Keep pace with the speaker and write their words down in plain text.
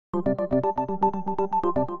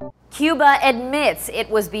Cuba admits it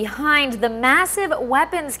was behind the massive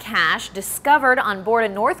weapons cache discovered on board a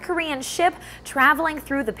North Korean ship traveling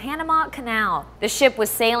through the Panama Canal. The ship was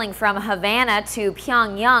sailing from Havana to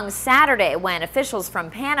Pyongyang Saturday when officials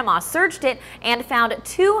from Panama searched it and found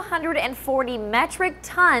 240 metric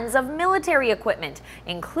tons of military equipment,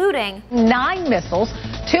 including 9 missiles,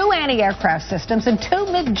 2 anti-aircraft systems, and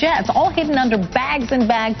 2 MiG jets, all hidden under bags and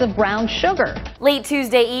bags of brown sugar. Late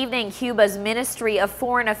Tuesday evening, Cuba's Ministry of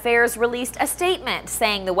Foreign Affairs released a statement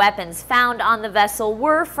saying the weapons found on the vessel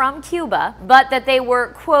were from Cuba, but that they were,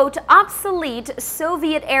 quote, obsolete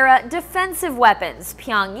Soviet-era defensive weapons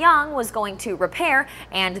Pyongyang was going to repair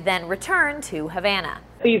and then return to Havana.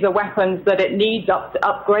 These are weapons that it needs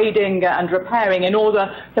upgrading and repairing in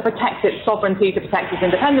order to protect its sovereignty, to protect its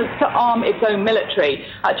independence, to arm its own military,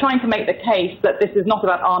 trying to make the case that this is not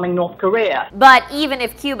about arming North Korea. But even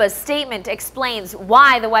if Cuba's statement explains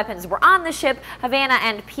why the weapons were on the ship, Havana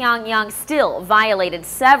and Pyongyang still violated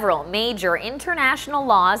several major international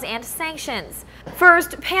laws and sanctions.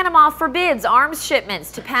 First, Panama forbids arms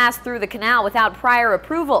shipments to pass through the canal without prior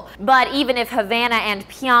approval. But even if Havana and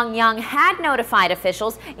Pyongyang had notified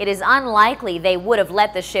officials, it is unlikely they would have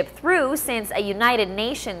let the ship through, since a United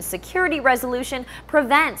Nations security resolution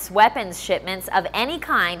prevents weapons shipments of any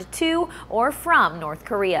kind to or from North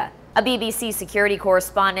Korea. A BBC security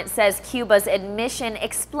correspondent says Cuba's admission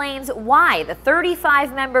explains why the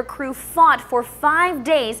 35-member crew fought for 5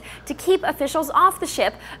 days to keep officials off the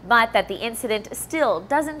ship, but that the incident still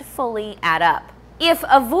doesn't fully add up. If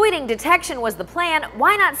avoiding detection was the plan,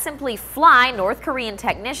 why not simply fly North Korean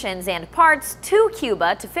technicians and parts to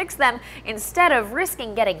Cuba to fix them instead of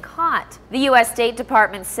risking getting caught? The U.S. State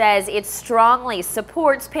Department says it strongly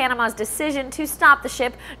supports Panama's decision to stop the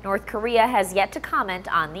ship. North Korea has yet to comment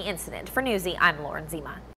on the incident. For Newsy, I'm Lauren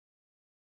Zima.